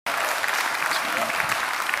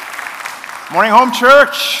Morning, home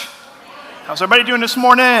church. How's everybody doing this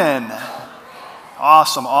morning?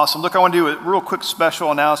 Awesome. Look, I want to do a real quick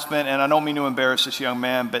special announcement, and I don't mean to embarrass this young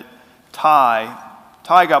man, but Ty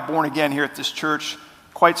got born again here at this church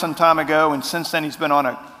quite some time ago, and since then he's been on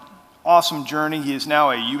an awesome journey. He is now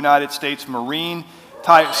a United States Marine.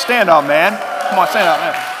 Ty, stand up, man. Come on, stand up,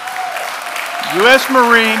 man. U.S.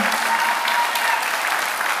 Marine.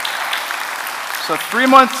 So 3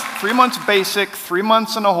 months basic, 3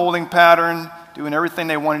 months in a holding pattern, doing everything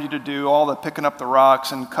they wanted you to do, all the picking up the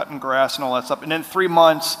rocks and cutting grass and all that stuff. And then 3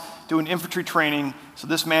 months doing infantry training. So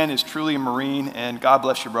this man is truly a Marine, and God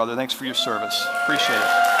bless you, brother. Thanks for your service. Appreciate it.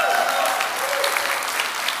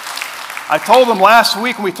 I told him last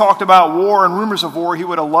week when we talked about war and rumors of war, he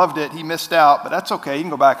would have loved it. He missed out, but that's okay. You can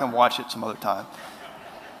go back and watch it some other time.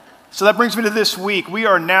 So that brings me to this week. We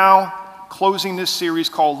are now closing this series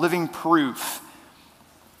called Living Proof.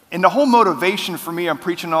 And the whole motivation for me, I'm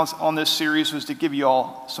preaching on this series, was to give you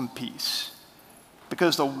all some peace.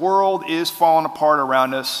 Because the world is falling apart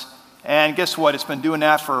around us. And guess what? It's been doing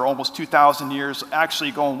that for almost 2,000 years,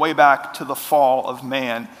 actually going way back to the fall of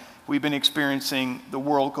man. We've been experiencing the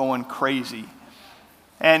world going crazy.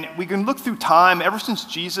 And we can look through time, ever since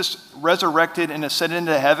Jesus resurrected and ascended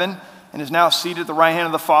into heaven and is now seated at the right hand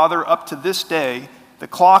of the Father, up to this day, the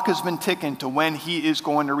clock has been ticking to when he is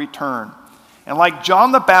going to return. And like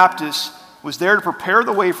John the Baptist was there to prepare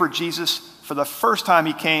the way for Jesus for the first time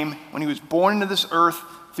he came, when he was born into this earth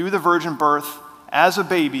through the virgin birth as a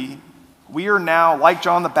baby, we are now, like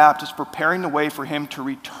John the Baptist, preparing the way for him to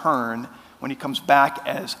return when he comes back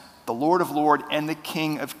as the Lord of Lords and the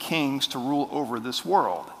King of Kings to rule over this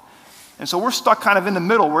world. And so we're stuck kind of in the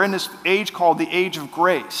middle. We're in this age called the age of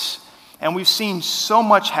grace. And we've seen so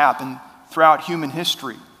much happen throughout human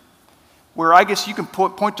history, where I guess you can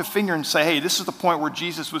point the finger and say, hey, this is the point where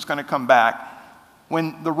Jesus was going to come back.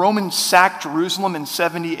 When the Romans sacked Jerusalem in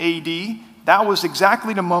 70 AD, that was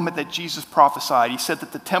exactly the moment that Jesus prophesied. He said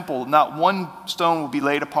that the temple, not one stone would be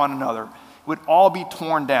laid upon another. It would all be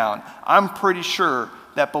torn down. I'm pretty sure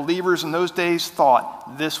that believers in those days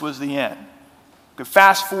thought this was the end. You could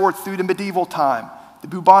fast forward through the medieval time, the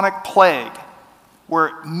bubonic plague,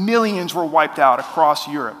 where millions were wiped out across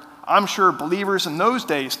Europe. I'm sure believers in those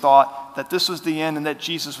days thought that this was the end and that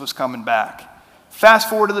Jesus was coming back. Fast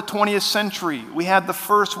forward to the 20th century, we had the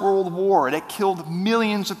First World War that killed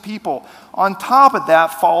millions of people. On top of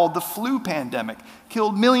that followed the flu pandemic,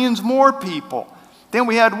 killed millions more people. Then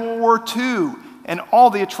we had World War II and all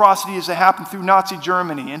the atrocities that happened through Nazi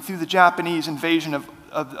Germany and through the Japanese invasion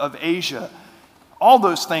of Asia. All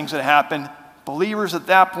those things that happened, believers at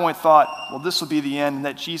that point thought, well, this will be the end and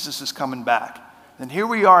that Jesus is coming back. And here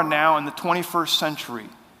we are now in the 21st century.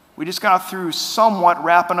 We just got through somewhat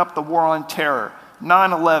wrapping up the war on terror,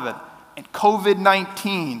 9/11, and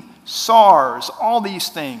COVID-19, SARS, all these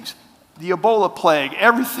things, the Ebola plague,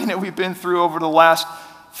 everything that we've been through over the last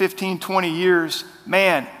 15, 20 years.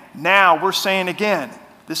 Man, now we're saying again,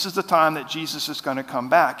 this is the time that Jesus is going to come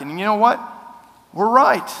back. And you know what? We're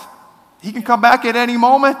right. He can come back at any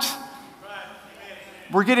moment.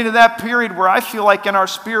 We're getting to that period where I feel like in our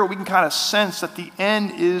spirit we can kind of sense that the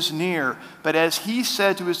end is near. But as he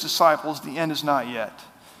said to his disciples, the end is not yet.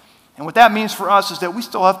 And what that means for us is that we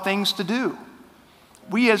still have things to do.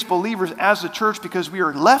 We as believers, as the church, because we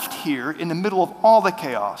are left here in the middle of all the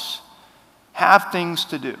chaos, have things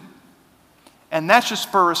to do. And that should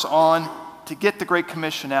spur us on to get the Great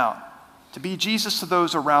Commission out, to be Jesus to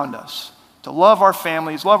those around us, to love our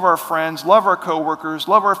families, love our friends, love our coworkers,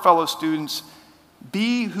 love our fellow students.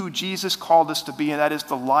 Be who Jesus called us to be, and that is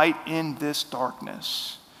the light in this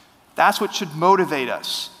darkness. That's what should motivate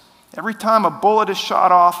us. Every time a bullet is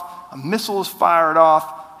shot off, a missile is fired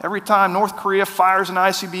off, every time North Korea fires an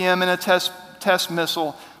ICBM and a test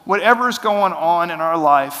missile, whatever is going on in our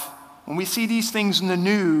life, when we see these things in the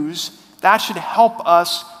news, that should help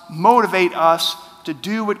us, motivate us to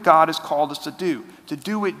do what God has called us to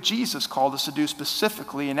do what Jesus called us to do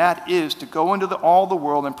specifically, and that is to go into all the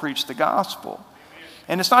world and preach the gospel.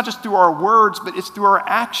 And it's not just through our words, but it's through our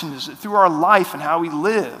actions, through our life and how we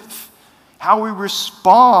live, how we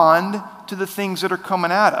respond to the things that are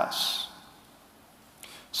coming at us.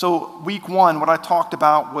 So week one, what I talked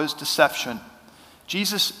about was deception.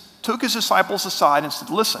 Jesus took his disciples aside and said,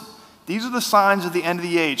 listen, these are the signs of the end of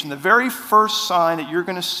the age. And the very first sign that you're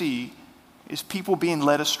going to see is people being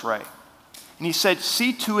led astray. And he said,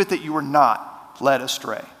 see to it that you are not led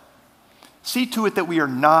astray. See to it that we are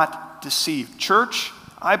not deceived. Church,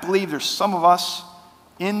 I believe there's some of us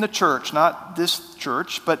in the church, not this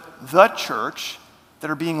church, but the church, that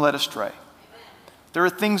are being led astray. There are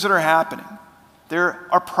things that are happening. There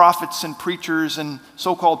are prophets and preachers and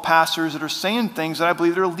so-called pastors that are saying things that I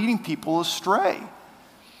believe are leading people astray.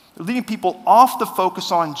 They're leading people off the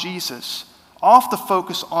focus on Jesus, off the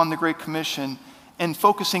focus on the Great Commission, and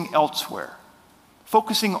focusing elsewhere,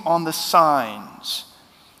 focusing on the signs,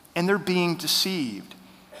 and they're being deceived.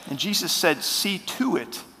 And Jesus said, see to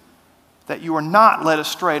it that you are not led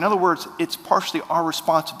astray. In other words, it's partially our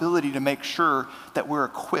responsibility to make sure that we're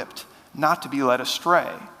equipped not to be led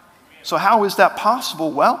astray. So how is that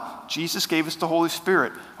possible? Well, Jesus gave us the Holy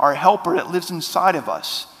Spirit, our helper that lives inside of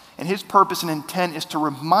us. And his purpose and intent is to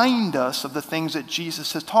remind us of the things that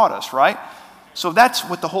Jesus has taught us, right? So that's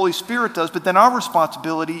what the Holy Spirit does. But then our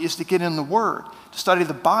responsibility is to get in the Word, to study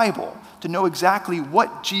the Bible, to know exactly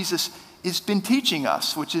what Jesus has been teaching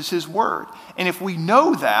us, which is his Word. And if we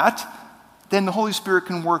know that, then the Holy Spirit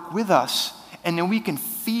can work with us, and then we can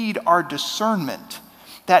feed our discernment.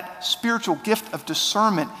 That spiritual gift of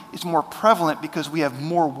discernment is more prevalent because we have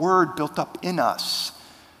more Word built up in us.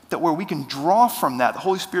 That where we can draw from that, the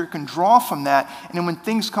Holy Spirit can draw from that, and then when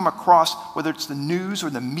things come across, whether it's the news or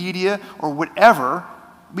the media or whatever,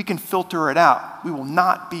 we can filter it out. We will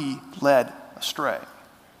not be led astray.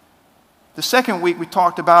 The second week we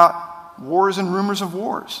talked about wars and rumors of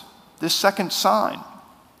wars. This second sign.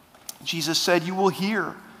 Jesus said, you will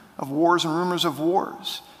hear of wars and rumors of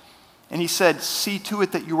wars. And he said, see to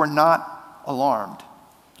it that you are not alarmed.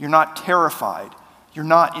 You're not terrified. You're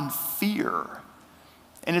not in fear.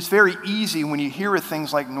 And it's very easy when you hear of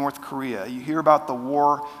things like North Korea, you hear about the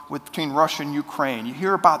war between Russia and Ukraine, you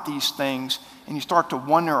hear about these things, and you start to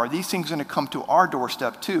wonder, are these things going to come to our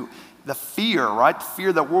doorstep too? The fear, right? The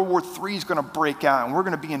fear that World War III is going to break out, and we're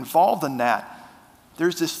going to be involved in that.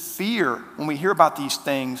 There's this fear when we hear about these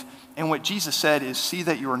things, and what Jesus said is, see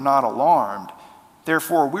that you are not alarmed.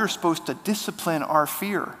 Therefore, we're supposed to discipline our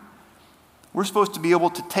fear. We're supposed to be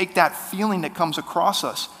able to take that feeling that comes across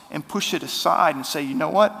us and push it aside and say, you know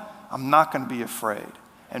what? I'm not going to be afraid.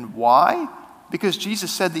 And why? Because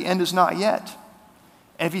Jesus said the end is not yet.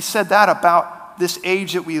 And if he said that about this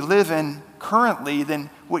age that we live in currently,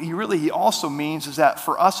 then what he also means is that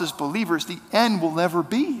for us as believers, the end will never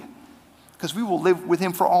be. Because we will live with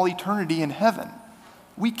him for all eternity in heaven.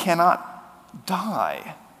 We cannot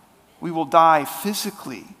die. We will die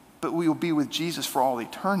physically, but we will be with Jesus for all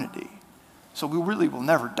eternity. So we really will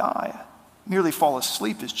never die. Merely fall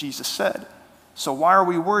asleep, as Jesus said. So why are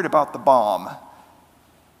we worried about the bomb?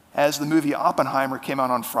 As the movie Oppenheimer came out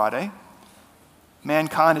on Friday,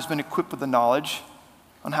 mankind has been equipped with the knowledge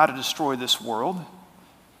on how to destroy this world.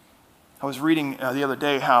 I was reading the other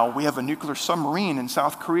day how we have a nuclear submarine in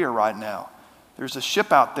South Korea right now. There's a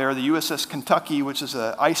ship out there, the USS Kentucky, which is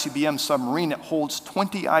an ICBM submarine that holds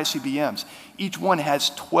 20 ICBMs. Each one has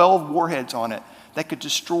 12 warheads on it that could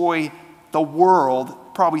destroy the world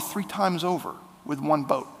probably 3 times over with one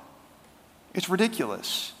boat. It's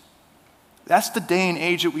ridiculous. That's the day and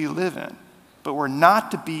age that we live in. But we're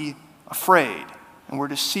not to be afraid, and we're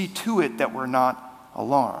to see to it that we're not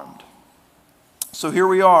alarmed. So here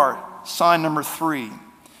we are, sign number 3.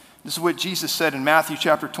 This is what Jesus said in Matthew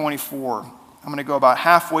chapter 24. I'm going to go about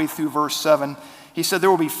halfway through verse 7. He said,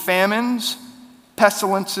 there will be famines,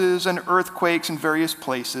 pestilences, and earthquakes in various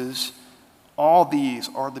places. All these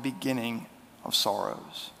are the beginning of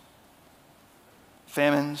sorrows.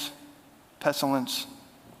 Famines, pestilence,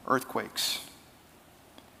 earthquakes.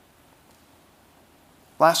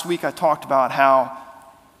 Last week I talked about how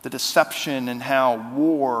the deception and how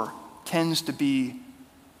war tends to be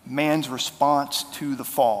man's response to the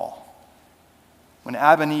fall. When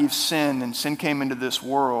Adam and Eve sinned and sin came into this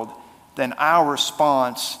world, then our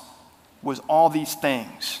response was all these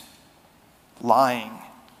things: lying,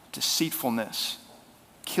 deceitfulness,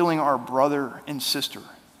 killing our brother and sister,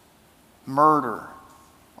 murder.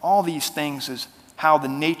 All these things is how the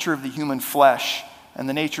nature of the human flesh and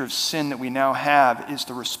the nature of sin that we now have is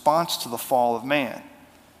the response to the fall of man.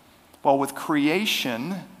 Well, with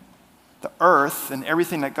creation, the earth and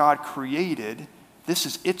everything that God created, this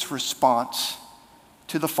is its response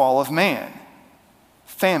to the fall of man.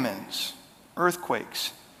 Famines,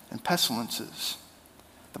 earthquakes, and pestilences.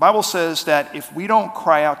 The Bible says that if we don't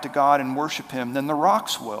cry out to God and worship him, then the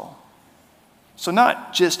rocks will. So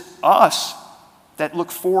not just us that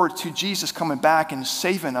look forward to Jesus coming back and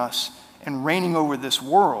saving us and reigning over this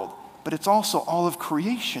world, but it's also all of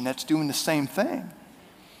creation that's doing the same thing.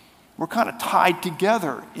 We're kind of tied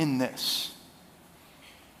together in this.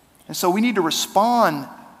 And so we need to respond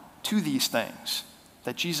to these things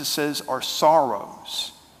that Jesus says are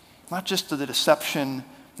sorrows. Not just to the deception,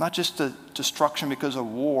 not just to destruction because of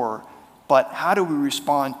war, but how do we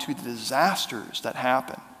respond to the disasters that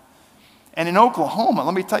happen? And in Oklahoma,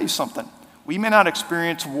 let me tell you something. We may not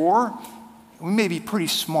experience war. We may be pretty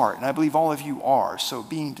smart, and I believe all of you are. So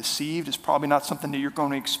being deceived is probably not something that you're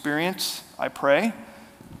going to experience, I pray.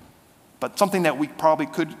 But something that we probably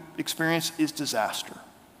could experience is disaster.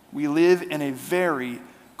 We live in a very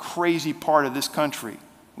crazy part of this country.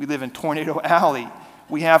 We live in Tornado Alley.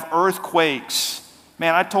 We have earthquakes.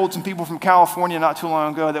 Man, I told some people from California not too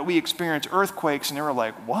long ago that we experience earthquakes, and they were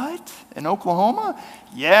like, what? In Oklahoma?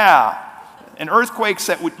 Yeah. And earthquakes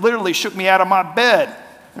that literally shook me out of my bed.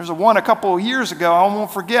 There was one a couple of years ago, I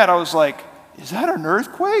won't forget. I was like, is that an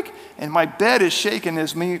earthquake? And my bed is shaking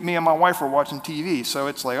as me and my wife were watching TV. So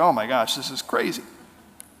it's like, oh my gosh, this is crazy.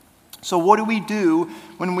 So what do we do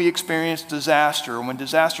when we experience disaster? When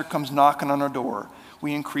disaster comes knocking on our door,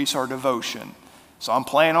 we increase our devotion. So I'm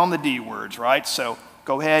playing on the D words, right? So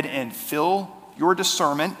go ahead and fill your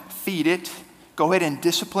discernment, feed it. Go ahead and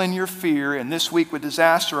discipline your fear. And this week with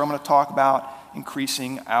disaster, I'm going to talk about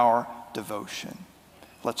increasing our devotion.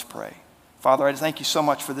 Let's pray. Father, I just thank you so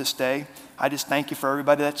much for this day. I just thank you for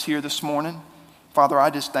everybody that's here this morning. Father, I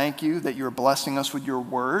just thank you that you're blessing us with your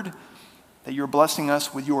word, that you're blessing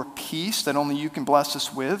us with your peace that only you can bless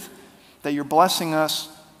us with, that you're blessing us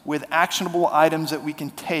with actionable items that we can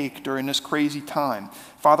take during this crazy time.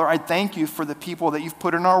 Father, I thank you for the people that you've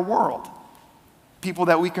put in our world, people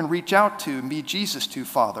that we can reach out to and be Jesus to,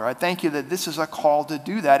 Father. I thank you that this is a call to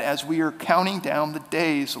do that as we are counting down the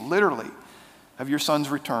days, literally, of your Son's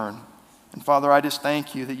return. And Father, I just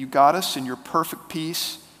thank you that you got us in your perfect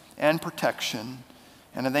peace and protection.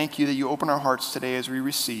 And I thank you that you open our hearts today as we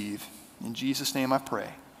receive. In Jesus' name I pray.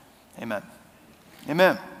 Amen.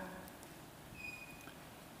 Amen.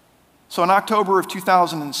 So in October of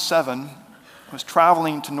 2007, I was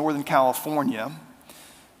traveling to Northern California.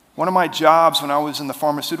 One of my jobs when I was in the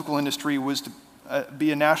pharmaceutical industry was to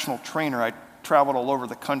be a national trainer. I traveled all over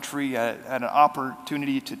the country. I had an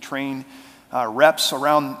opportunity to train reps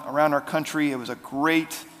around our country. It was a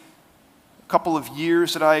great couple of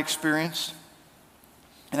years that I experienced.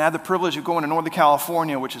 And I had the privilege of going to Northern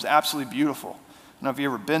California, which is absolutely beautiful. I don't know if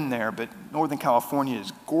you've ever been there, but Northern California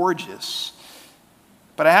is gorgeous.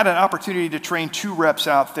 But I had an opportunity to train 2 reps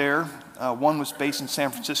out there. One was based in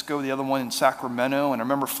San Francisco, the other one in Sacramento. And I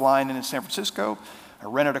remember flying into San Francisco. I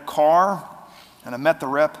rented a car, and I met the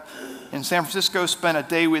rep in San Francisco, spent a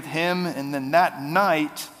day with him. And then that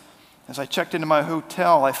night, as I checked into my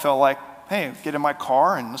hotel, I felt like, hey, get in my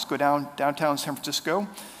car and let's go downtown San Francisco,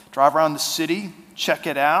 drive around the city, check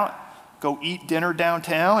it out, go eat dinner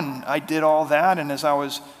downtown. And I did all that. And as I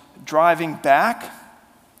was driving back,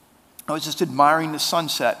 I was just admiring the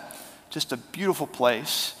sunset, just a beautiful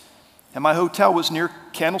place. And my hotel was near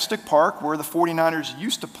Candlestick Park, where the 49ers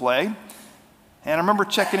used to play. And I remember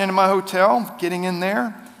checking into my hotel, getting in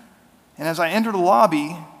there, and as I entered the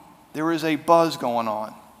lobby, there was a buzz going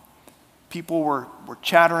on. People were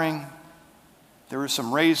chattering. There were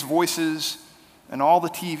some raised voices, and all the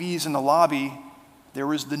TVs in the lobby, there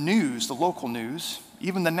was the news, the local news.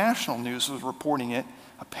 Even the national news was reporting it.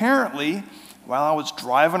 Apparently, while I was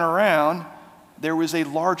driving around, there was a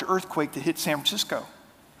large earthquake that hit San Francisco.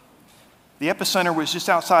 The epicenter was just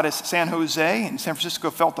outside of San Jose, and San Francisco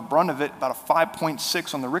felt the brunt of it, about a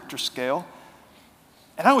 5.6 on the Richter scale.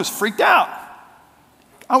 And I was freaked out.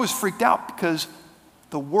 I was freaked out because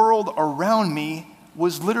the world around me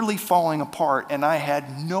was literally falling apart, and I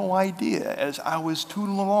had no idea as I was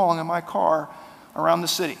tooling along in my car around the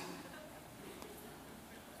city.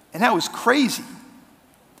 And that was crazy.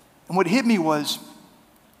 And what hit me was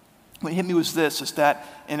this, is that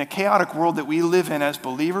in a chaotic world that we live in as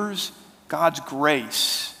believers, God's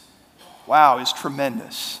grace, wow, is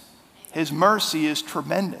tremendous. His mercy is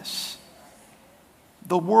tremendous.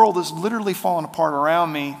 The world is literally falling apart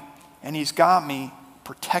around me, and he's got me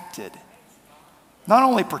protected. Not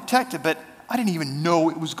only protected, but I didn't even know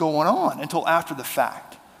it was going on until after the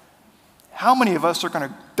fact. How many of us are going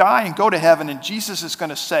to die and go to heaven, and Jesus is going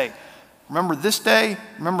to say, remember this day,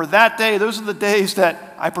 remember that day, those are the days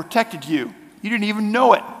that I protected you. You didn't even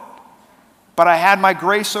know it. But I had my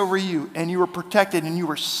grace over you, and you were protected, and you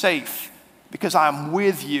were safe because I'm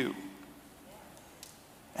with you.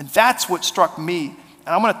 And that's what struck me. And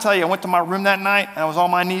I'm going to tell you, I went to my room that night, and I was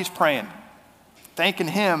on my knees praying, thanking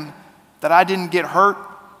him that I didn't get hurt,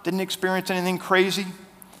 didn't experience anything crazy.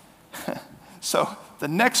 So the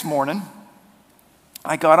next morning,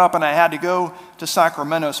 I got up and I had to go to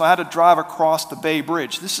Sacramento, so I had to drive across the Bay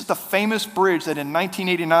Bridge. This is the famous bridge that in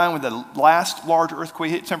 1989, when the last large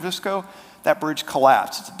earthquake hit San Francisco, that bridge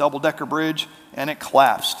collapsed. It's a double-decker bridge, and it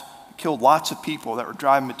collapsed. It killed lots of people that were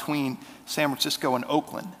driving between San Francisco and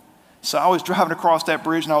Oakland. So I was driving across that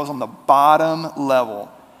bridge, and I was on the bottom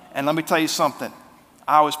level. And let me tell you something.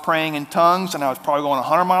 I was praying in tongues, and I was probably going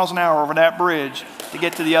 100 miles an hour over that bridge to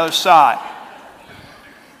get to the other side.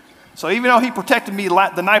 So even though he protected me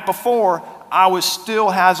the night before, I still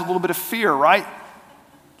has a little bit of fear, right?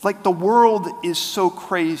 Like the world is so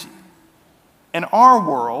crazy. And our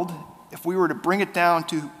world, if we were to bring it down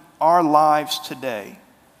to our lives today,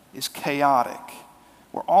 is chaotic.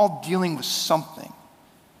 We're all dealing with something.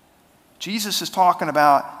 Jesus is talking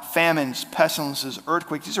about famines, pestilences,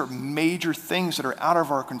 earthquakes. These are major things that are out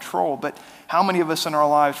of our control. But how many of us in our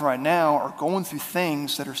lives right now are going through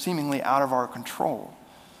things that are seemingly out of our control?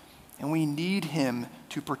 And we need him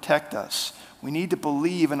to protect us. We need to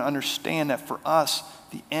believe and understand that for us,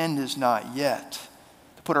 the end is not yet.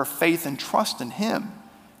 To put our faith and trust in him.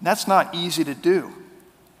 And that's not easy to do.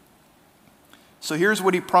 So here's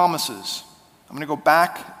what he promises. I'm going to go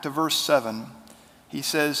back to verse 7. He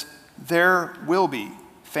says, there will be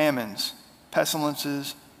famines,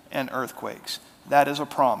 pestilences, and earthquakes. That is a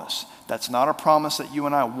promise. That's not a promise that you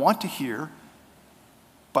and I want to hear,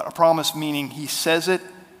 but a promise meaning he says it,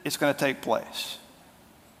 it's going to take place.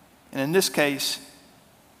 And in this case,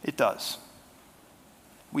 it does.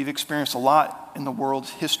 We've experienced a lot in the world's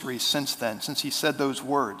history since then, since he said those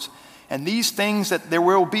words. And these things that there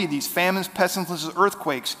will be, these famines, pestilences,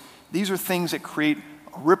 earthquakes, these are things that create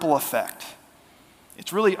a ripple effect.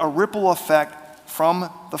 It's really a ripple effect from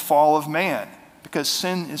the fall of man, because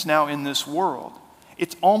sin is now in this world.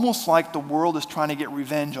 It's almost like the world is trying to get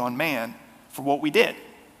revenge on man for what we did.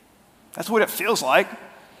 That's what it feels like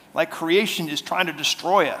creation is trying to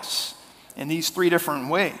destroy us in these three different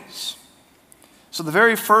ways. So the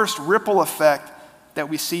very first ripple effect that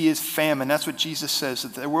we see is famine. That's what Jesus says,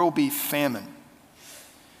 that there will be famine.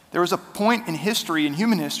 There was a point in history, in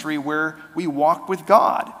human history, where we walked with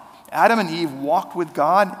God. Adam and Eve walked with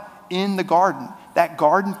God in the garden. That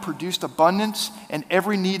garden produced abundance and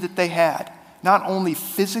every need that they had, not only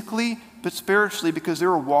physically, but spiritually, because they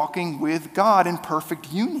were walking with God in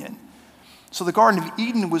perfect union. So the Garden of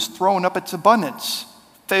Eden was throwing up its abundance.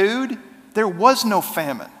 Food, there was no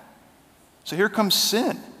famine. So here comes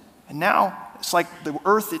sin. And now it's like the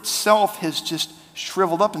earth itself has just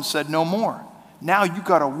shriveled up and said, no more. Now you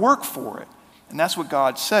got to work for it. And that's what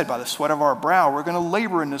God said, by the sweat of our brow, we're going to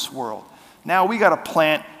labor in this world. Now we got to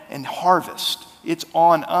plant and harvest. It's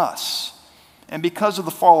on us. And because of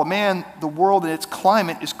the fall of man, the world and its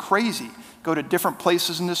climate is crazy. Go to different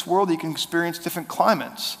places in this world, you can experience different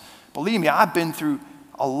climates. Believe me, I've been through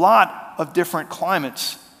a lot of different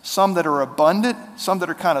climates. Some that are abundant, some that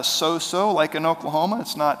are kind of so-so, like in Oklahoma.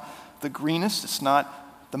 It's not the greenest, it's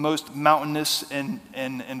not the most mountainous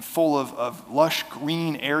and full of lush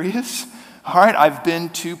green areas. All right, I've been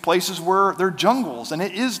to places where they're jungles, and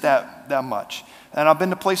it is that much. And I've been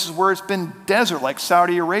to places where it's been desert, like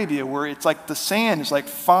Saudi Arabia, where it's like the sand is like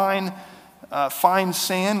fine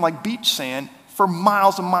sand, like beach sand, for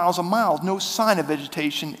miles and miles and miles. No sign of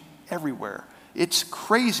vegetation everywhere. It's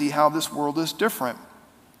crazy how this world is different.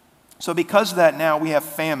 So because of that, now we have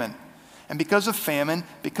famine. And because of famine,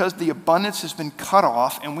 because the abundance has been cut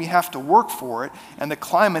off and we have to work for it, and the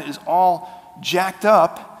climate is all jacked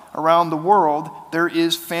up around the world, there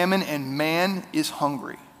is famine and man is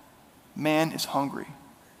hungry. Man is hungry.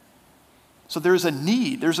 So there's a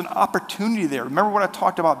need, there's an opportunity there. Remember what I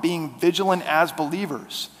talked about being vigilant as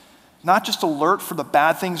believers. Not just alert for the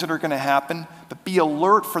bad things that are going to happen, but be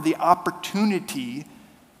alert for the opportunity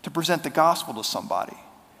to present the gospel to somebody,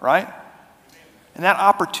 right? And that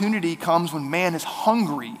opportunity comes when man is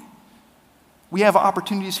hungry. We have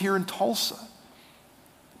opportunities here in Tulsa.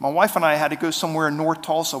 My wife and I had to go somewhere in North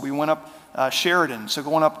Tulsa. We went up Sheridan, so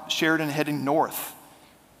going up Sheridan heading north.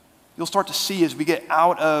 You'll start to see as we get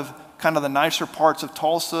out of kind of the nicer parts of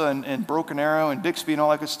Tulsa and Broken Arrow and Bixby and all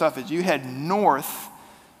that good stuff, as you head north,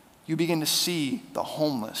 you begin to see the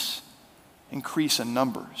homeless increase in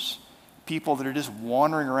numbers. People that are just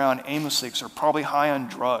wandering around aimlessly because they're probably high on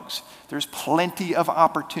drugs. There's plenty of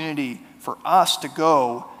opportunity for us to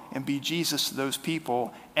go and be Jesus to those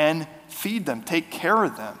people and feed them, take care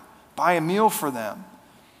of them, buy a meal for them,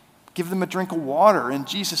 give them a drink of water. And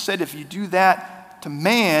Jesus said, if you do that to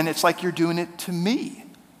man, it's like you're doing it to me.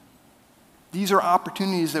 These are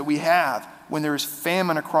opportunities that we have. When there is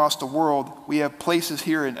famine across the world, we have places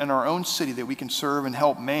here in our own city that we can serve and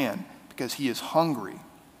help man because he is hungry.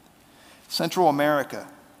 Central America,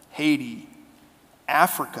 Haiti,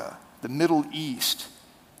 Africa, the Middle East,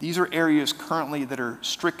 these are areas currently that are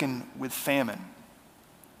stricken with famine.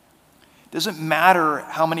 It doesn't matter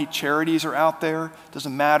how many charities are out there. It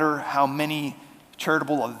doesn't matter how many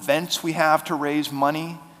charitable events we have to raise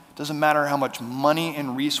money. It doesn't matter how much money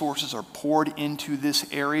and resources are poured into this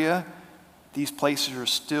area. These places are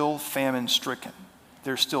still famine stricken.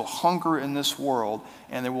 There's still hunger in this world,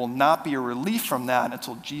 and there will not be a relief from that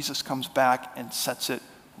until Jesus comes back and sets it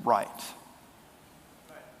right.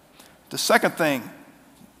 The second thing,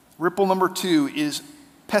 ripple number 2, is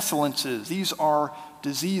pestilences. These are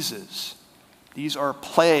diseases. These are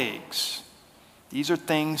plagues. These are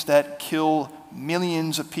things that kill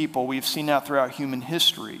millions of people. We've seen that throughout human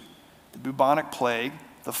history. The bubonic plague,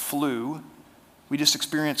 the flu. We just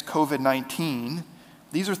experienced COVID-19.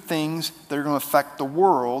 These are things that are going to affect the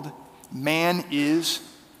world. Man is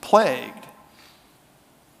plagued.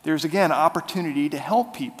 There's, again, opportunity to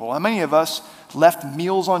help people. How many of us left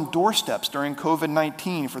meals on doorsteps during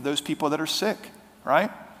COVID-19 for those people that are sick,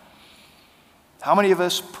 right? How many of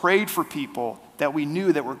us prayed for people that we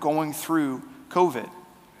knew that were going through COVID?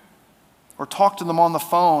 Or talked to them on the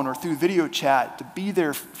phone or through video chat to be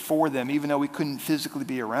there for them, even though we couldn't physically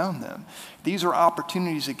be around them. These are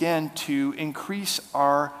opportunities, again, to increase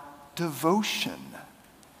our devotion,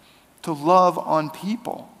 to love on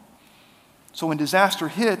people. So when disaster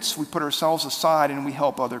hits, we put ourselves aside and we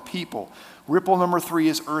help other people. Ripple number 3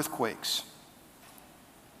 is earthquakes.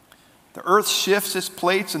 The earth shifts its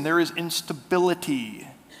plates and there is instability.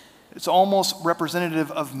 It's almost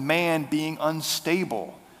representative of man being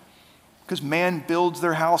unstable. Because man builds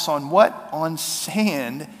their house on what? On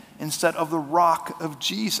sand instead of the rock of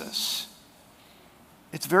Jesus.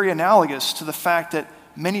 It's very analogous to the fact that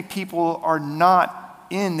many people are not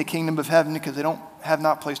in the kingdom of heaven because they have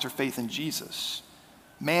not placed their faith in Jesus.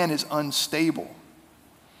 Man is unstable.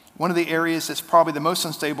 One of the areas that's probably the most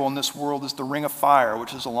unstable in this world is the Ring of Fire,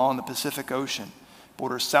 which is along the Pacific Ocean,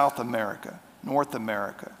 borders South America, North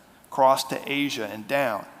America, across to Asia and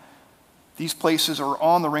down. These places are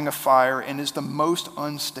on the Ring of Fire and is the most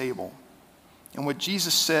unstable. And what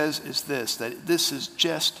Jesus says is this, that this is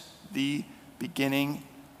just the beginning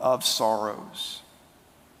of sorrows.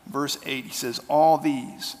 Verse 8, he says, all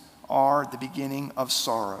these are the beginning of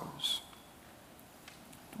sorrows.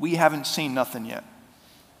 We haven't seen nothing yet.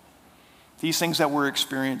 These things that we're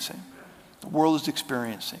experiencing, the world is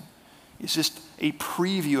experiencing, is just a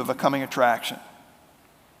preview of a coming attraction.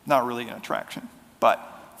 Not really an attraction, but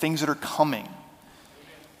things that are coming.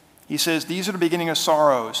 He says, these are the beginning of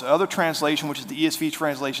sorrows. The other translation, which is the ESV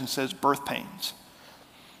translation, says birth pains.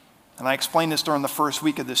 And I explained this during the first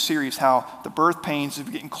week of this series, how the birth pains, if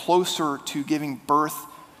you're getting closer to giving birth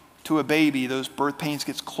to a baby, those birth pains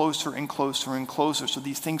gets closer and closer and closer. So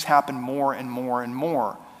these things happen more and more and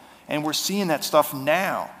more. And we're seeing that stuff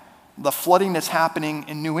now. The flooding that's happening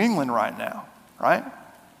in New England right now, right?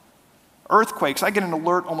 Earthquakes. I get an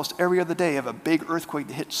alert almost every other day of a big earthquake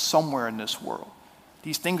that hits somewhere in this world.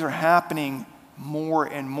 These things are happening more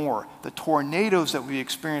and more. The tornadoes that we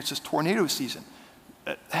experience this tornado season.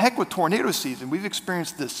 Heck with tornado season. We've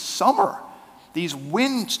experienced this summer. These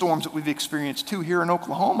wind storms that we've experienced too here in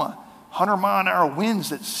Oklahoma. 100-mile-an-hour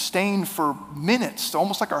winds that sustain for minutes,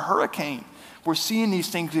 almost like a hurricane. We're seeing these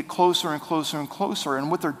things get closer and closer and closer. And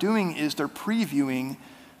what they're doing is they're previewing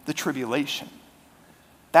the tribulation.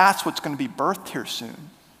 That's what's going to be birthed here soon,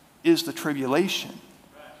 is the tribulation.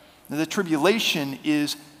 Now, the tribulation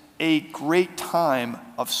is a great time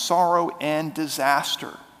of sorrow and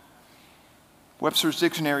disaster. Webster's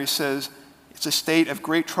dictionary says it's a state of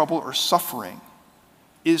great trouble or suffering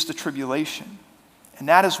is the tribulation. And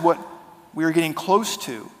that is what we are getting close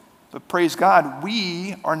to. But praise God,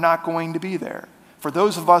 we are not going to be there. For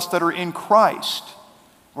those of us that are in Christ,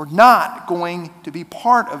 we're not going to be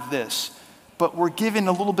part of this, but we're given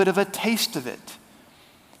a little bit of a taste of it.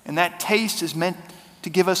 And that taste is meant to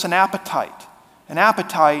give us an appetite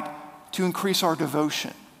to increase our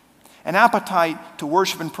devotion, an appetite to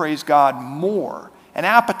worship and praise God more, an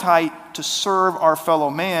appetite to serve our fellow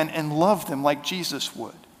man and love them like Jesus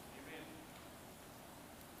would.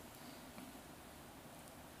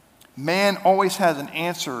 Man always has an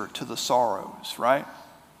answer to the sorrows, right?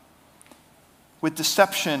 With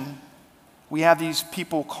deception, we have these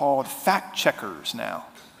people called fact checkers now.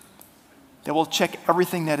 They will check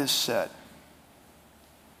everything that is said.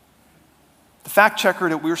 The fact checker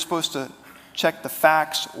that we're supposed to check the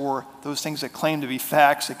facts or those things that claim to be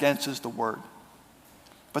facts against is the word.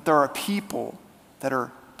 But there are people that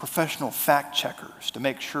are professional fact checkers to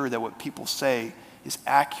make sure that what people say is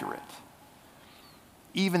accurate.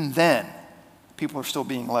 Even then, people are still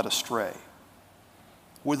being led astray.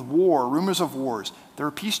 With war, rumors of wars, there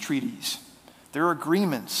are peace treaties, there are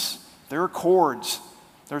agreements, there are accords,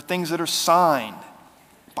 there are things that are signed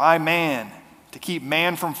by man to keep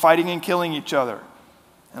man from fighting and killing each other.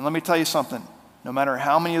 And let me tell you something, no matter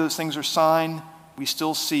how many of those things are signed, we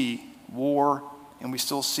still see war and we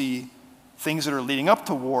still see things that are leading up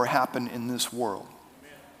to war happen in this world.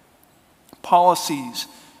 Policies.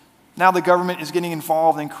 Now the government is getting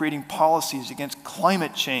involved in creating policies against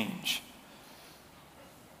climate change.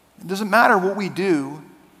 It doesn't matter what we do,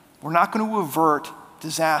 we're not going to avert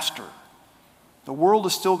disaster. The world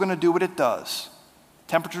is still going to do what it does.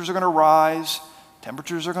 Temperatures are going to rise,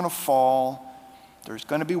 temperatures are going to fall, there's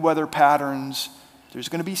going to be weather patterns, there's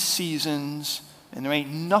going to be seasons, and there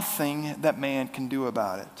ain't nothing that man can do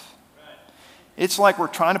about it. It's like we're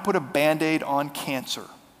trying to put a Band-Aid on cancer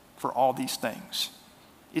for all these things.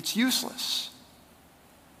 It's useless.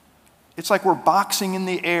 It's like we're boxing in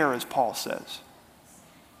the air, as Paul says.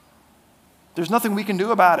 There's nothing we can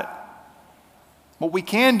do about it. What we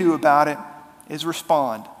can do about it is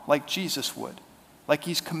respond like Jesus would, like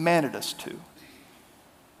he's commanded us to.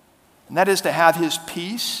 And that is to have his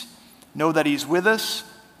peace, know that he's with us,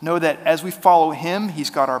 know that as we follow him, he's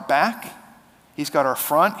got our back, he's got our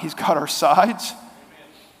front, he's got our sides.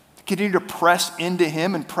 To continue to press into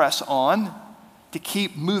him and press on, to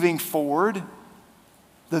keep moving forward.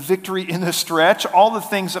 The victory in the stretch, all the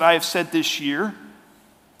things that I have said this year,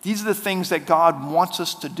 these are the things that God wants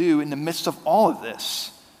us to do in the midst of all of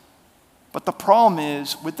this. But the problem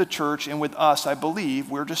is, with the church and with us, I believe,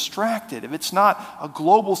 we're distracted. If it's not a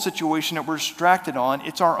global situation that we're distracted on,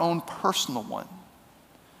 it's our own personal one.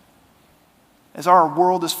 As our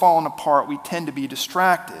world is falling apart, we tend to be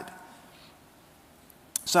distracted.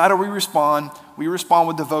 So how do we respond? We respond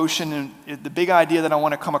with devotion. And the big idea that I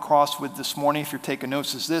want to come across with this morning, if you're taking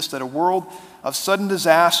notes, is this: that a world of sudden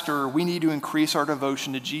disaster, we need to increase our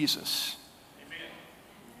devotion to Jesus. Amen.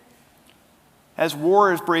 As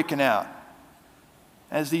war is breaking out,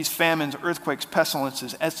 as these famines, earthquakes,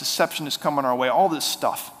 pestilences, as deception is coming our way, all this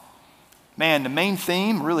stuff, man, the main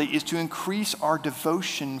theme really is to increase our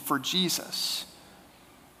devotion for Jesus.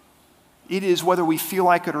 It is, whether we feel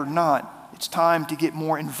like it or not, it's time to get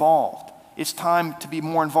more involved. It's time to be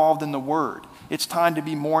more involved in the Word. It's time to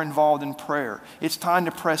be more involved in prayer. It's time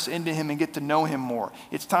to press into him and get to know him more.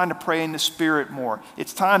 It's time to pray in the Spirit more.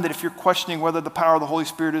 It's time that if you're questioning whether the power of the Holy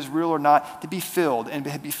Spirit is real or not, to be filled and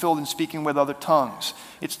be filled in speaking with other tongues.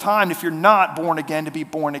 It's time, if you're not born again, to be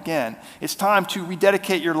born again. It's time to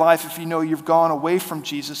rededicate your life if you know you've gone away from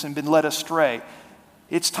Jesus and been led astray.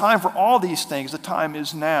 It's time for all these things. The time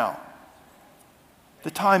is now.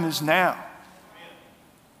 The time is now.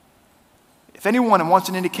 If anyone wants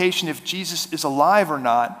an indication if Jesus is alive or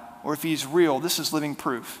not, or if he's real, this is living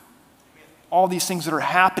proof. All these things that are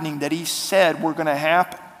happening that he said were going to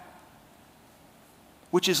happen,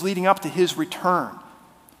 which is leading up to his return,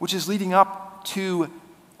 which is leading up to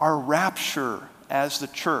our rapture as the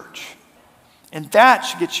church. And that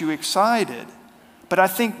should get you excited. But I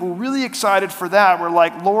think we're really excited for that. We're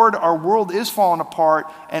like, Lord, our world is falling apart,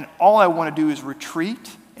 and all I want to do is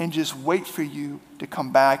retreat and just wait for you to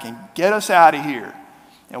come back and get us out of here.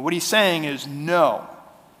 And what he's saying is, no,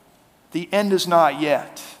 the end is not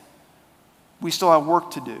yet. We still have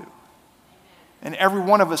work to do. And every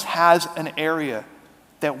one of us has an area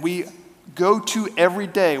that we go to every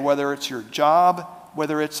day, whether it's your job,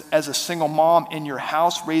 whether it's as a single mom in your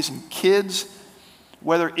house raising kids,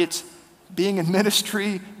 whether it's being in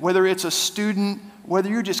ministry, whether it's a student, whether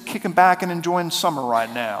you're just kicking back and enjoying summer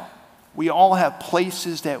right now. We all have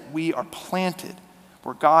places that we are planted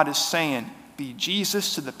where God is saying, be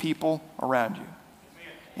Jesus to the people around you.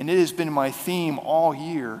 And it has been my theme all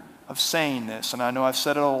year of saying this, and I know I've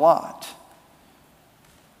said it a lot.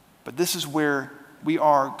 But this is where we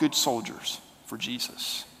are good soldiers for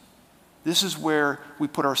Jesus. This is where we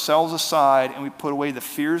put ourselves aside and we put away the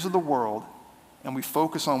fears of the world and we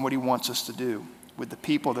focus on what he wants us to do with the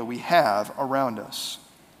people that we have around us.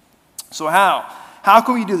 So how? How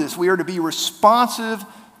can we do this? We are to be responsive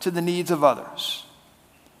to the needs of others.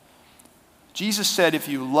 Jesus said, if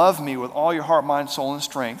you love me with all your heart, mind, soul, and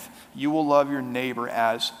strength, you will love your neighbor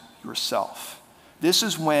as yourself. This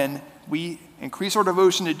is when we increase our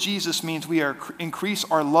devotion to Jesus, means we increase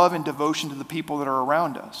our love and devotion to the people that are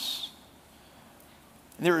around us.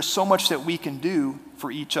 And there is so much that we can do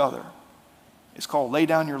for each other. It's called lay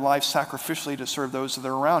down your life sacrificially to serve those that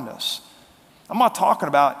are around us. I'm not talking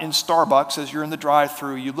about in Starbucks as you're in the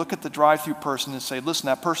drive-thru, you look at the drive-thru person and say, listen,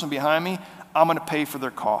 that person behind me, I'm going to pay for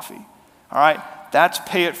their coffee. All right? That's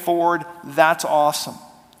pay it forward. That's awesome.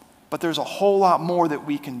 But there's a whole lot more that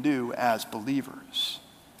we can do as believers.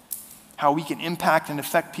 How we can impact and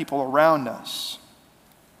affect people around us.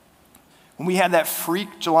 When we had that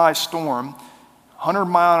freak July storm,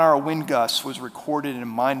 100-mile-an-hour wind gusts was recorded in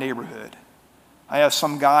my neighborhood. I have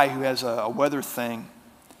some guy who has a weather thing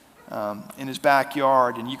in his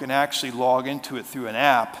backyard, and you can actually log into it through an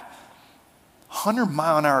app.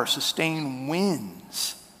 100-mile-an-hour sustained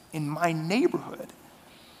winds in my neighborhood.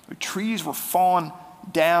 The trees were falling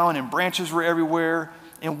down and branches were everywhere.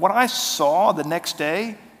 And what I saw the next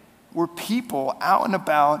day were people out and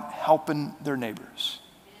about helping their neighbors.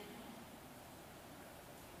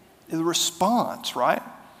 The response, right?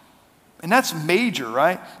 And that's major,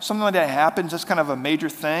 right? Something like that happens, that's kind of a major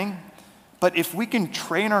thing. But if we can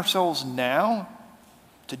train ourselves now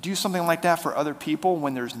to do something like that for other people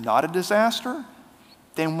when there's not a disaster,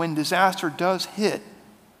 then when disaster does hit,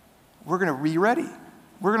 we're going to be ready.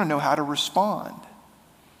 We're going to know how to respond.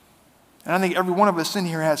 And I think every one of us in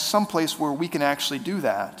here has some place where we can actually do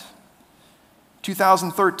that.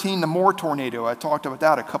 2013, the Moore tornado, I talked about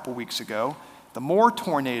that a couple weeks ago. The Moore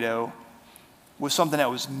tornado was something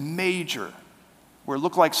that was major, where it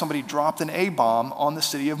looked like somebody dropped an A-bomb on the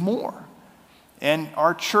city of Moore. And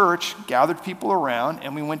our church gathered people around,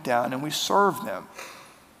 and we went down and we served them.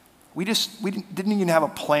 We didn't even have a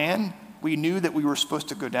plan. We knew that we were supposed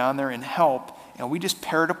to go down there and help, and we just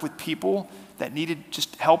paired up with people that needed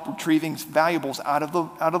just help retrieving valuables out of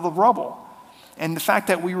the rubble. And the fact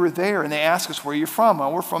that we were there, and they asked us, "Where are you from?"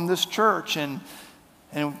 "Oh, we're from this church, and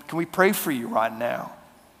can we pray for you right now?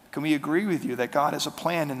 Can we agree with you that God has a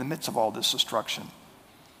plan in the midst of all this destruction?"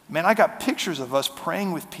 Man, I got pictures of us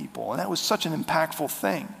praying with people, and that was such an impactful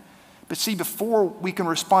thing. But see, before we can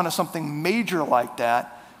respond to something major like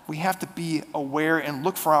that, we have to be aware and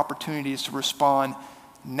look for opportunities to respond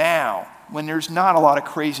now when there's not a lot of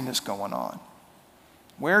craziness going on.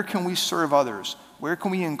 Where can we serve others? Where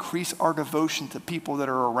can we increase our devotion to people that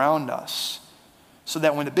are around us so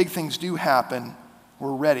that when the big things do happen,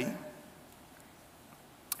 we're ready?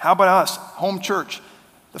 How about us, home church?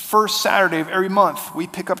 The first Saturday of every month, we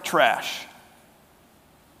pick up trash.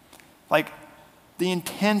 Like, the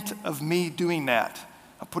intent of me doing that,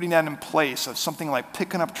 of putting that in place, of something like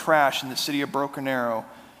picking up trash in the city of Broken Arrow,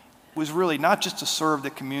 was really not just to serve the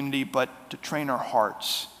community, but to train our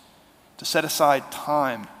hearts, to set aside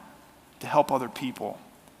time to help other people.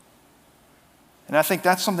 And I think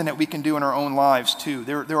that's something that we can do in our own lives too.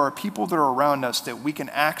 There are people that are around us that we can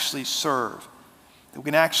actually serve, that we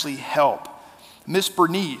can actually help. Miss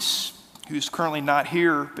Bernice, who's currently not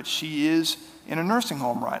here, but she is in a nursing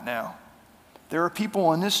home right now. There are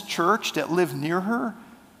people in this church that live near her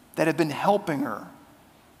that have been helping her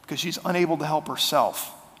because she's unable to help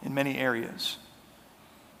herself in many areas.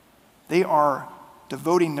 They are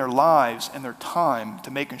devoting their lives and their time to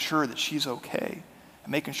making sure that she's okay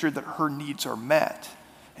and making sure that her needs are met.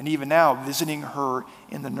 And even now, visiting her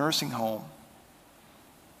in the nursing home.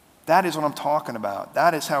 That is what I'm talking about.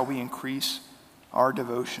 That is how we increase our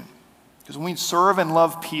devotion. Because when we serve and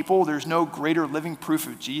love people, there's no greater living proof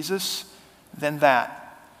of Jesus than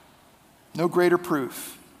that. No greater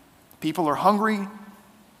proof. People are hungry,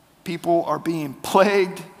 people are being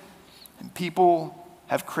plagued, and people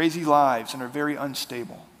have crazy lives and are very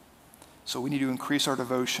unstable. So we need to increase our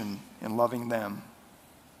devotion in loving them.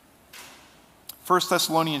 1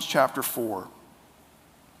 Thessalonians chapter 4.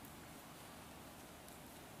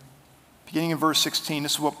 Beginning in verse 16,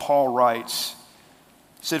 this is what Paul writes.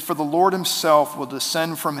 He said, "For the Lord himself will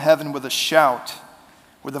descend from heaven with a shout,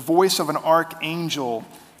 with the voice of an archangel,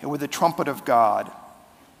 and with the trumpet of God.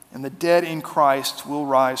 And the dead in Christ will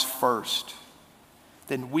rise first.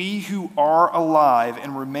 Then we who are alive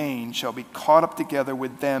and remain shall be caught up together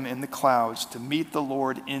with them in the clouds to meet the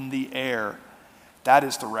Lord in the air." That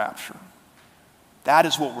is the rapture. That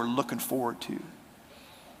is what we're looking forward to.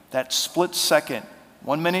 That split second.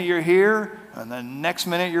 1 minute you're here, and the next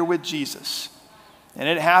minute you're with Jesus. And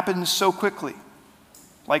it happens so quickly.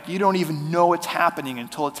 Like you don't even know it's happening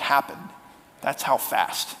until it's happened. That's how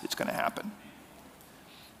fast it's going to happen.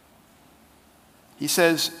 He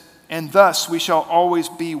says, "And thus we shall always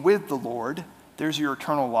be with the Lord." There's your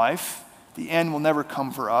eternal life. The end will never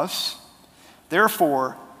come for us.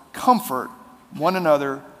 "Therefore, comfort one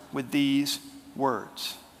another with these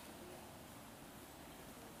words."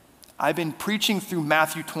 I've been preaching through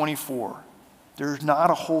Matthew 24. There's not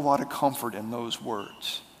a whole lot of comfort in those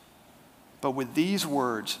words. But with these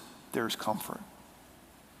words, there's comfort.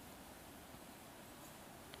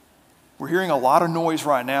 We're hearing a lot of noise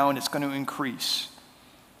right now, and it's going to increase.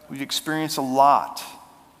 We've experienced a lot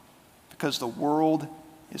because the world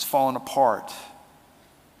is falling apart.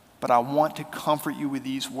 But I want to comfort you with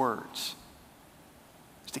these words.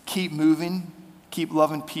 It's to keep moving, keep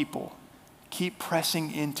loving people, keep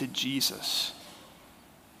pressing into Jesus.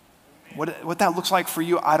 What that looks like for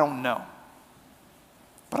you, I don't know.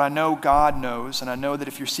 But I know God knows, and I know that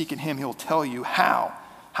if you're seeking him, he'll tell you how.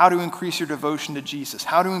 How to increase your devotion to Jesus.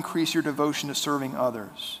 How to increase your devotion to serving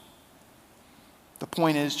others. The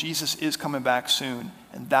point is, Jesus is coming back soon,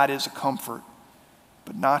 and that is a comfort.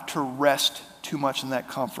 but not to rest too much in that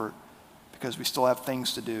comfort because we still have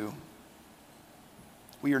things to do.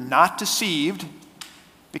 We are not deceived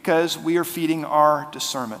because we are feeding our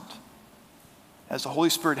discernment. As the Holy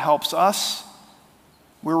Spirit helps us,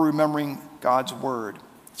 we're remembering God's word.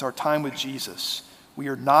 It's our time with Jesus. We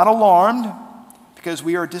are not alarmed because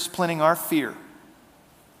we are disciplining our fear.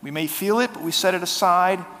 We may feel it, but we set it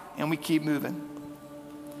aside and we keep moving.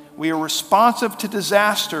 We are responsive to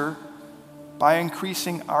disaster by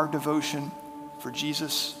increasing our devotion for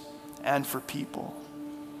Jesus and for people.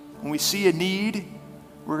 When we see a need,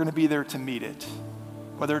 we're going to be there to meet it.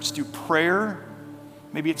 Whether it's through prayer,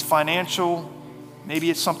 maybe it's financial,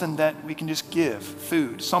 maybe it's something that we can just give,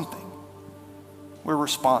 food, something. We're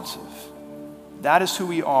responsive. That is who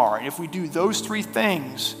we are. And if we do those three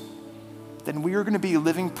things, then we are going to be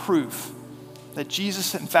living proof that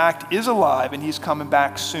Jesus, in fact, is alive and he's coming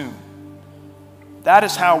back soon. That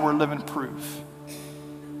is how we're living proof.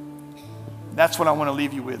 That's what I want to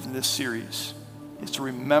leave you with in this series, is to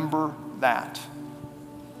remember that.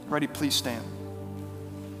 Ready? Please stand.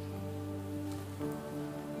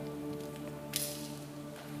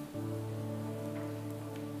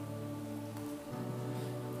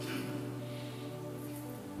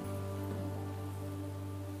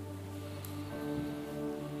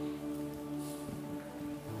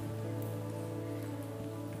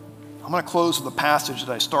 I'm going to close with a passage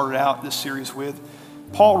that I started out this series with.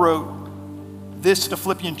 Paul wrote this to the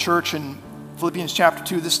Philippian church in Philippians chapter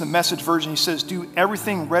 2. This is the Message version. He says, "Do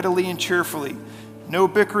everything readily and cheerfully. No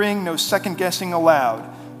bickering, no second guessing allowed.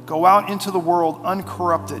 Go out into the world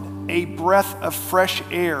uncorrupted, a breath of fresh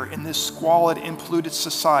air in this squalid and polluted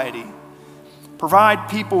society. Provide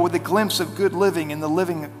people with a glimpse of good living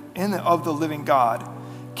of the living God.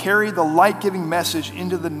 Carry the light-giving message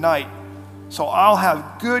into the night, so I'll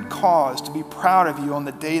have good cause to be proud of you on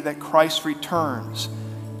the day that Christ returns.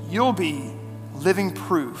 You'll be living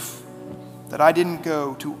proof that I didn't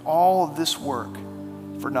go to all of this work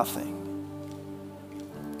for nothing."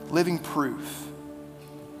 Living proof.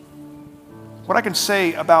 What I can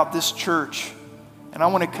say about this church, and I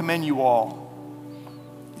want to commend you all,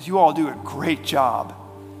 is you all do a great job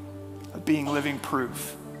of being living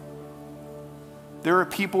proof. There are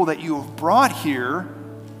people that you have brought here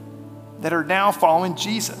that are now following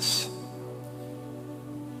Jesus.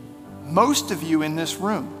 Most of you in this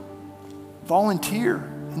room volunteer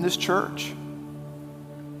in this church.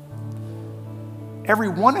 Every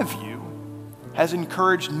one of you has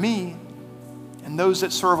encouraged me and those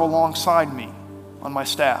that serve alongside me on my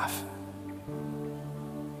staff.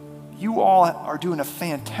 You all are doing a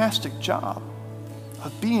fantastic job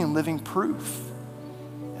of being living proof.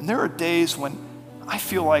 And there are days when I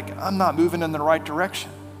feel like I'm not moving in the right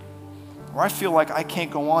direction, or I feel like I can't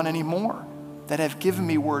go on anymore, that have given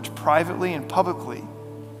me words privately and publicly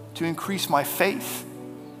to increase my faith,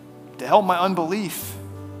 to help my unbelief.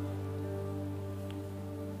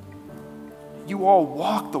 You all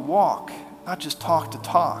walk the walk, not just talk the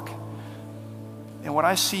talk. And what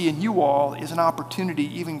I see in you all is an opportunity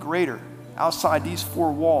even greater outside these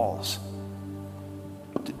four walls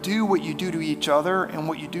to do what you do to each other and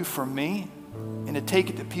what you do for me, and to take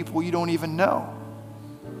it to people you don't even know.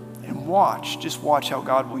 And just watch how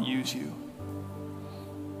God will use you.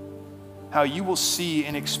 How you will see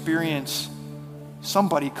and experience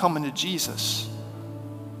somebody coming to Jesus.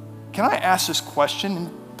 Can I ask this question?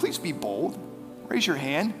 And please be bold. Raise your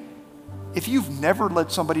hand. If you've never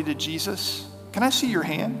led somebody to Jesus, can I see your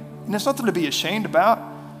hand? And there's nothing to be ashamed about.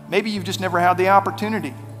 Maybe you've just never had the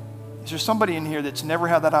opportunity. Is there somebody in here that's never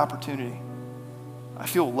had that opportunity? I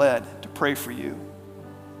feel led to pray for you.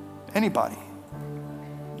 Anybody?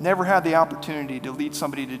 Never had the opportunity to lead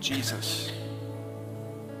somebody to Jesus.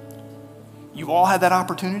 You've all had that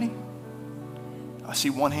opportunity? I see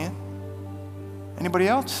one hand. Anybody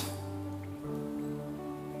else?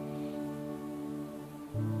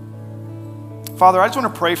 Father, I just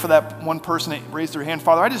want to pray for that one person that raised their hand.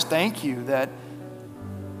 Father, I just thank you that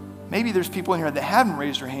maybe there's people in here that haven't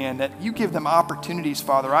raised their hand, that you give them opportunities,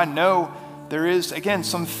 Father. I know there is, again,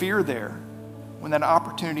 some fear there when that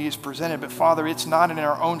opportunity is presented. But Father, it's not in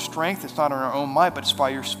our own strength, it's not in our own might, but it's by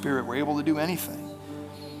your Spirit. We're able to do anything.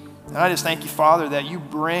 And I just thank you, Father, that you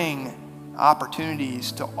bring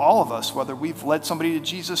opportunities to all of us, whether we've led somebody to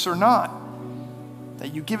Jesus or not.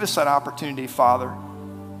 That you give us that opportunity, Father,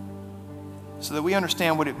 so that we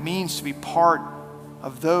understand what it means to be part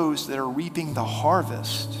of those that are reaping the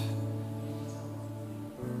harvest.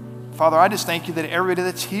 Father, I just thank you that everybody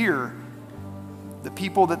that's here, the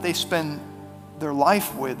people that they spend their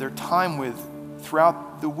life with, their time with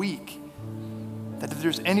throughout the week, that if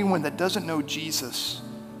there's anyone that doesn't know Jesus,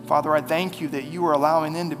 Father, I thank you that you are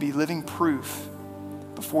allowing them to be living proof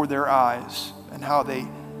before their eyes and how they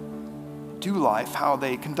do life, how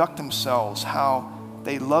they conduct themselves, how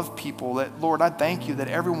they love people. That, Lord, I thank you that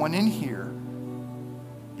everyone in here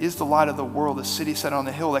is the light of the world, the city set on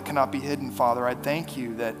the hill that cannot be hidden, Father. I thank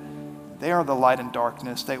you that they are the light in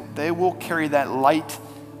darkness. They will carry that light,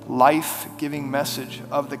 life-giving message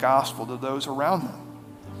of the gospel to those around them.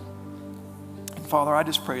 And Father, I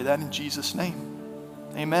just pray that in Jesus' name.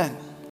 Amen.